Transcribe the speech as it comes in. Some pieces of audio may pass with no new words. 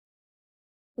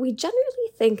We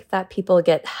generally think that people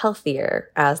get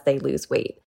healthier as they lose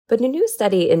weight. But a new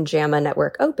study in JAMA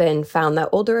Network Open found that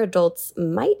older adults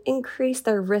might increase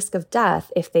their risk of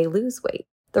death if they lose weight.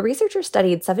 The researchers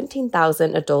studied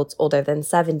 17,000 adults older than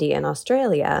 70 in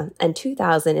Australia and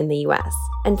 2,000 in the US,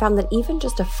 and found that even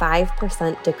just a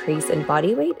 5% decrease in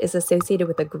body weight is associated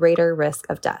with a greater risk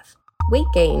of death. Weight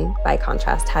gain, by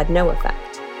contrast, had no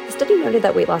effect. The study noted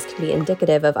that weight loss can be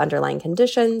indicative of underlying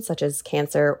conditions such as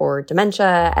cancer or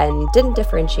dementia, and didn't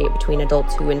differentiate between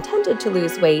adults who intended to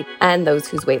lose weight and those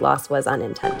whose weight loss was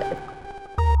unintended.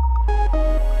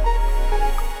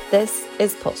 This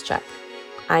is Pulse Check.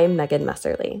 I'm Megan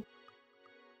Messerly.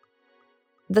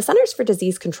 The Centers for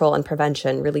Disease Control and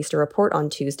Prevention released a report on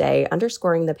Tuesday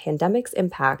underscoring the pandemic's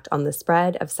impact on the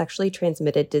spread of sexually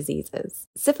transmitted diseases.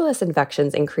 Syphilis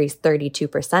infections increased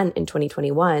 32% in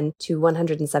 2021 to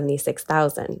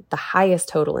 176,000, the highest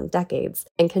total in decades,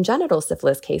 and congenital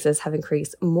syphilis cases have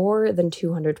increased more than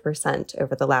 200%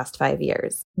 over the last 5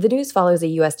 years. The news follows a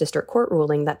U.S. District Court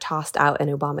ruling that tossed out an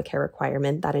Obamacare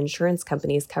requirement that insurance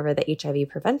companies cover the HIV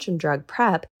prevention drug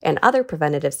PrEP and other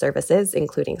preventative services,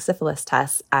 including syphilis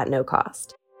tests, at no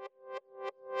cost.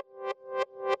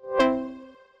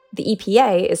 The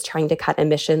EPA is trying to cut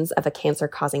emissions of a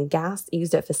cancer-causing gas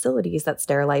used at facilities that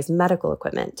sterilize medical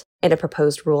equipment. In a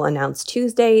proposed rule announced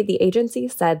Tuesday, the agency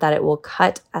said that it will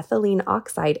cut ethylene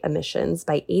oxide emissions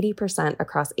by 80%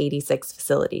 across 86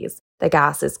 facilities. The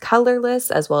gas is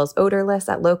colorless as well as odorless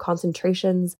at low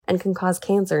concentrations and can cause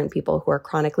cancer in people who are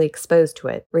chronically exposed to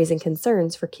it, raising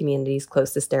concerns for communities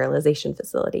close to sterilization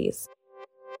facilities.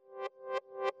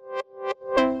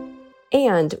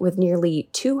 And with nearly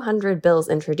 200 bills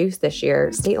introduced this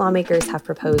year, state lawmakers have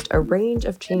proposed a range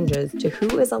of changes to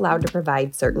who is allowed to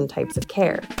provide certain types of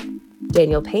care.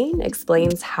 Daniel Payne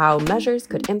explains how measures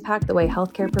could impact the way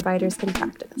healthcare providers can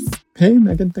practice. Hey,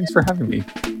 Megan, thanks for having me.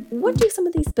 What do some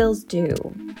of these bills do?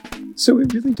 So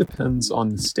it really depends on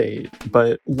the state,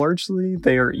 but largely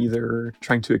they are either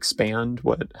trying to expand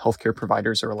what healthcare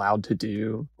providers are allowed to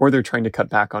do, or they're trying to cut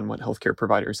back on what healthcare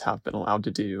providers have been allowed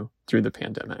to do through the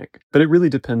pandemic. But it really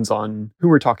depends on who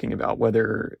we're talking about,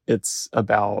 whether it's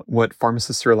about what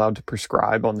pharmacists are allowed to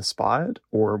prescribe on the spot,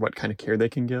 or what kind of care they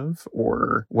can give,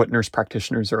 or what nurse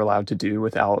practitioners are allowed to do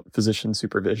without physician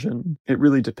supervision. It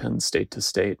really depends state to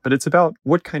state, but it's about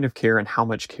what kind of care and how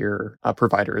much care a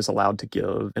provider is allowed to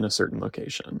give in a certain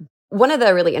location. One of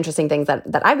the really interesting things that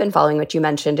I've been following, which you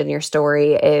mentioned in your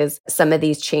story, is some of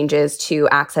these changes to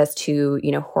access to,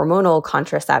 hormonal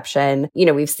contraception.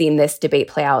 We've seen this debate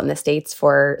play out in the States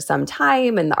for some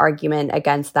time. And the argument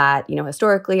against that,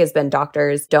 historically has been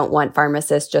doctors don't want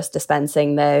pharmacists just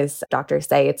dispensing this. Doctors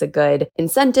say it's a good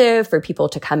incentive for people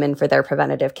to come in for their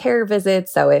preventative care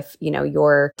visits. So if,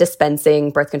 you're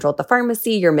dispensing birth control at the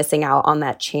pharmacy, you're missing out on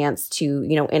that chance to,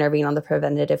 intervene on the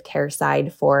preventative care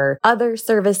side for other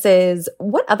services.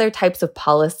 What other types of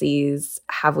policies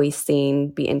have we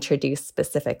seen be introduced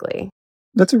specifically?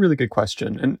 That's a really good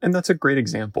question. And that's a great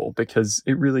example because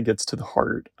it really gets to the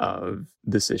heart of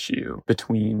this issue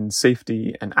between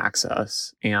safety and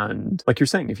access. And like you're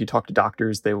saying, if you talk to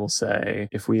doctors, they will say,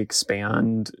 if we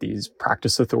expand these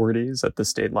practice authorities at the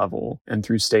state level and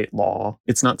through state law,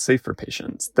 it's not safe for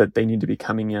patients, that they need to be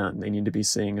coming in. They need to be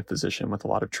seeing a physician with a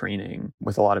lot of training,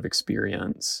 with a lot of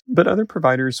experience. But other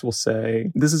providers will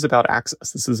say, this is about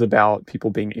access. This is about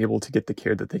people being able to get the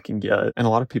care that they can get. And a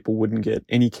lot of people wouldn't get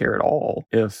any care at all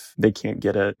if they can't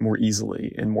get it more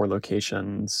easily in more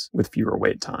locations with fewer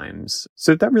wait times.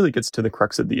 So that really gets to the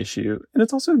crux of the issue. And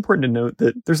it's also important to note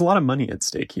that there's a lot of money at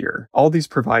stake here. All these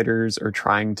providers are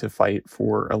trying to fight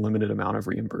for a limited amount of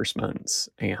reimbursements.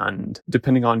 And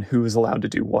depending on who is allowed to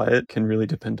do what can really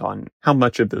depend on how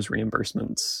much of those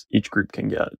reimbursements each group can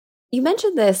get. You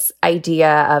mentioned this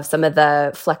idea of some of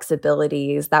the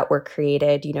flexibilities that were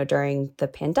created, during the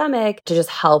pandemic to just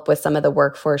help with some of the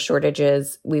workforce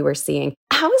shortages we were seeing.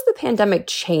 How has the pandemic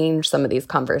changed some of these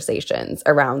conversations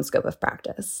around scope of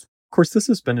practice? Of course, this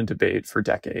has been a debate for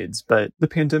decades, but the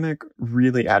pandemic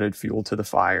really added fuel to the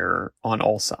fire on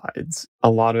all sides. A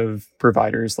lot of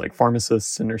providers like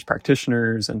pharmacists and nurse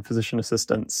practitioners and physician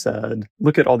assistants said,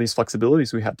 look at all these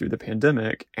flexibilities we had through the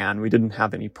pandemic and we didn't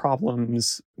have any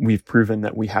problems. We've proven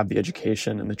that we have the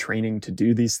education and the training to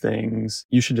do these things.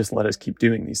 You should just let us keep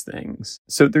doing these things.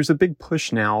 So there's a big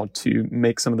push now to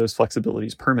make some of those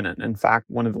flexibilities permanent. In fact,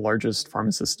 one of the largest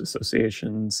pharmacist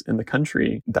associations in the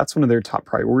country, that's one of their top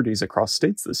priorities across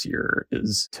states this year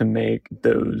is to make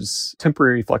those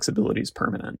temporary flexibilities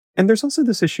permanent. And there's also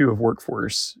this issue of workforce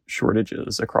workforce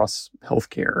shortages across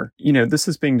healthcare. This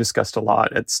is being discussed a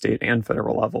lot at state and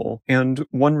federal level. And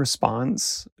one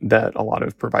response that a lot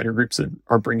of provider groups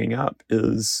are bringing up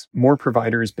is more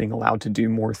providers being allowed to do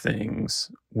more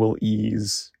things will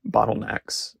ease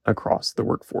bottlenecks across the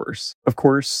workforce. Of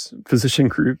course, physician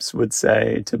groups would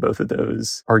say to both of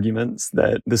those arguments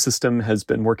that the system has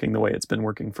been working the way it's been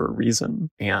working for a reason.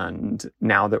 And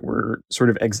now that we're sort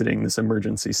of exiting this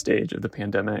emergency stage of the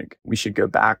pandemic, we should go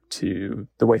back to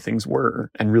the way things were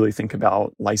and really think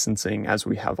about licensing as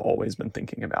we have always been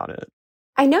thinking about it.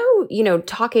 I know,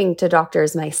 talking to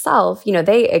doctors myself,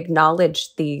 they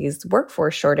acknowledge these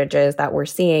workforce shortages that we're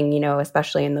seeing,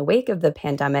 especially in the wake of the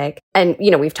pandemic. And,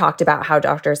 we've talked about how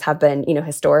doctors have been,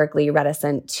 historically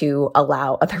reticent to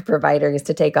allow other providers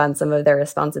to take on some of their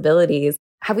responsibilities.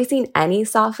 Have we seen any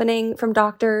softening from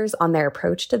doctors on their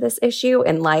approach to this issue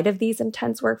in light of these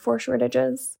intense workforce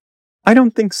shortages? I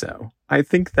don't think so. I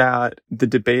think that the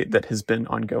debate that has been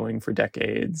ongoing for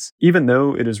decades, even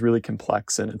though it is really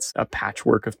complex and it's a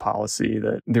patchwork of policy,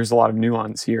 that there's a lot of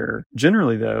nuance here,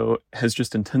 generally, though, has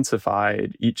just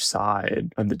intensified each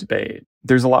side of the debate.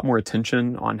 There's a lot more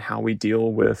attention on how we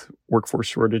deal with workforce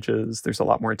shortages. There's a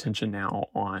lot more attention now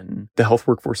on the health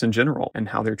workforce in general and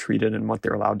how they're treated and what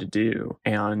they're allowed to do.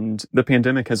 And the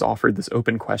pandemic has offered this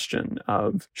open question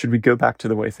of, should we go back to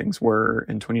the way things were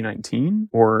in 2019?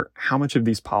 Or how much of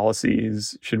these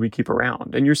policies should we keep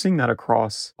around? And you're seeing that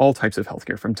across all types of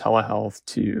healthcare, from telehealth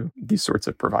to these sorts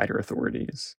of provider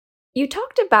authorities. You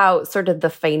talked about sort of the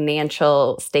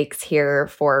financial stakes here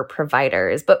for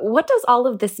providers, but what does all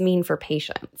of this mean for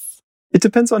patients? It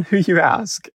depends on who you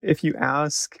ask. If you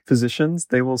ask physicians,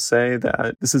 they will say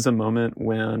that this is a moment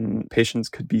when patients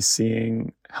could be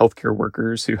seeing healthcare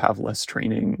workers who have less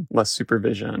training, less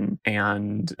supervision,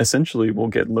 and essentially will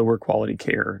get lower quality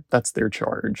care. That's their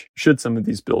charge, should some of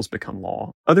these bills become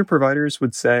law. Other providers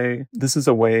would say this is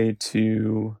a way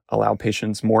to allow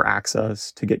patients more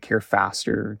access, to get care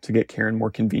faster, to get care in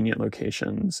more convenient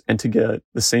locations, and to get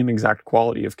the same exact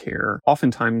quality of care,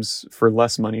 oftentimes for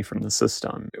less money from the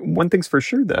system. One thing's for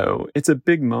sure, though, it's a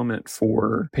big moment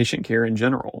for patient care in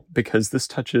general, because this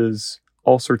touches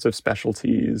all sorts of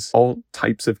specialties, all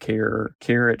types of care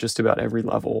at just about every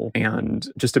level,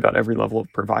 and just about every level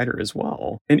of provider as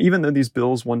well. And even though these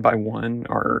bills one by one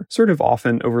are sort of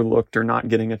often overlooked or not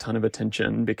getting a ton of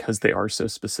attention because they are so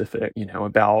specific,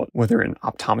 about whether an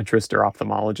optometrist or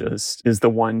ophthalmologist is the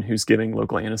one who's giving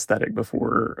local anesthetic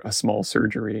before a small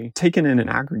surgery, taken in an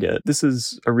aggregate, this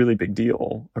is a really big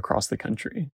deal across the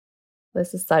country.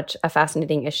 This is such a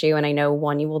fascinating issue, and I know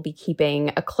one you will be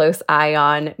keeping a close eye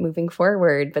on moving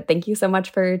forward. But thank you so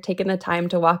much for taking the time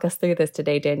to walk us through this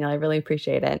today, Daniel. I really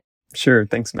appreciate it. Sure.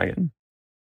 Thanks, Megan.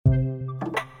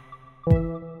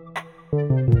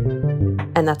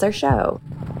 And that's our show.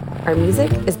 Our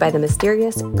music is by the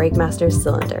mysterious Breakmaster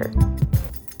Cylinder.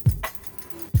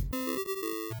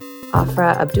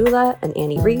 Afra Abdullah and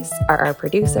Annie Reese are our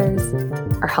producers.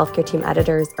 Our healthcare team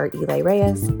editors are Eli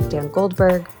Reyes, Dan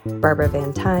Goldberg, Barbara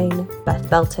Van Tyne, Beth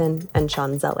Belton, and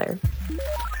Sean Zeller.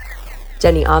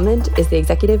 Jenny Almond is the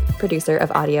executive producer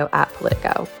of audio at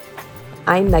Politico.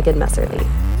 I'm Megan Messerly.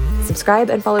 Subscribe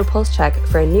and follow Pulse Check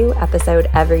for a new episode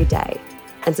every day.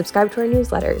 And subscribe to our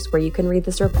newsletters where you can read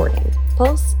this reporting: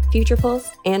 Pulse, Future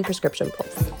Pulse, and Prescription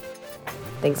Pulse.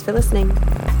 Thanks for listening.